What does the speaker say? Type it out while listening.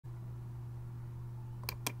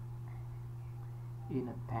in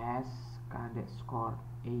a test Cadet scored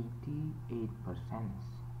 88%.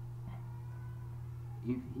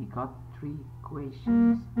 If he got 3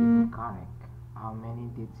 questions incorrect, how many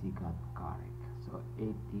did he got correct? So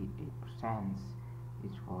 88%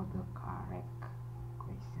 is for the correct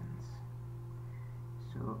questions.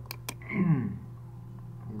 So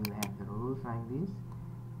we will have the rules like this.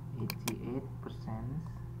 88%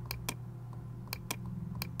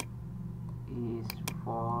 is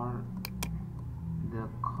for the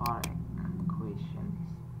correct questions,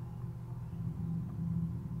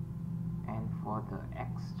 and for the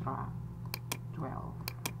extra 12%,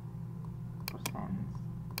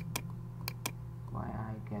 why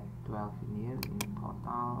I get 12 in here, in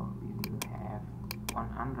total we will have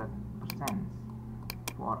 100%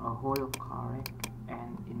 for a whole correct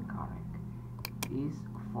and incorrect is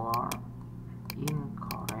for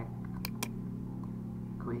incorrect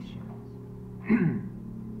questions.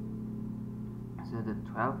 So the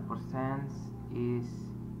 12% is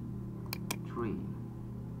 3,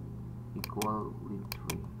 equal with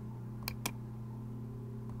 3.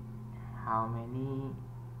 How many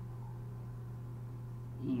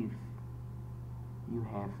if you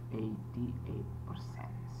have 88%?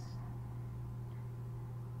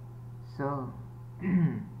 So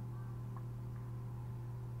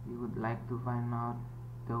we would like to find out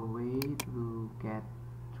the way to get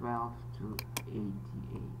 12 to 88%.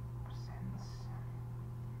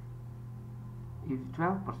 If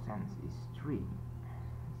 12% is 3,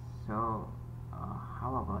 so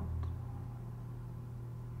how about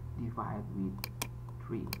divide with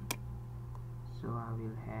 3? So I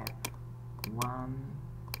will have 1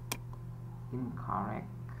 incorrect.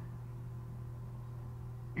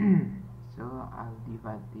 So I'll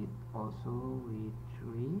divide it also with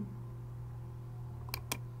 3.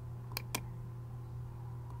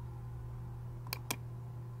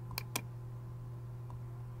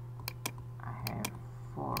 I have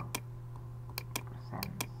 4%.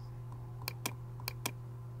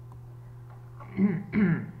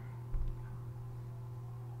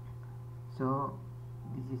 So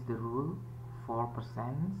this is the rule.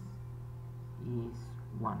 4% is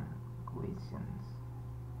 1 question.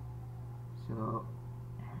 So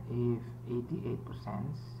if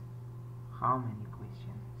 88%, how many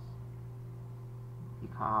questions?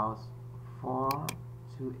 Because 4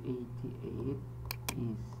 to 88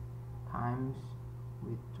 is times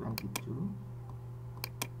with 22.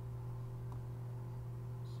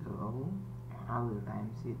 So I will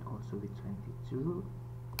times it also with 22.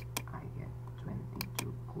 I get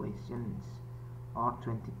 22 questions, or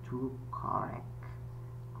 22 correct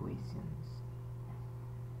questions.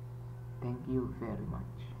 Thank you very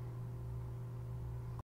much.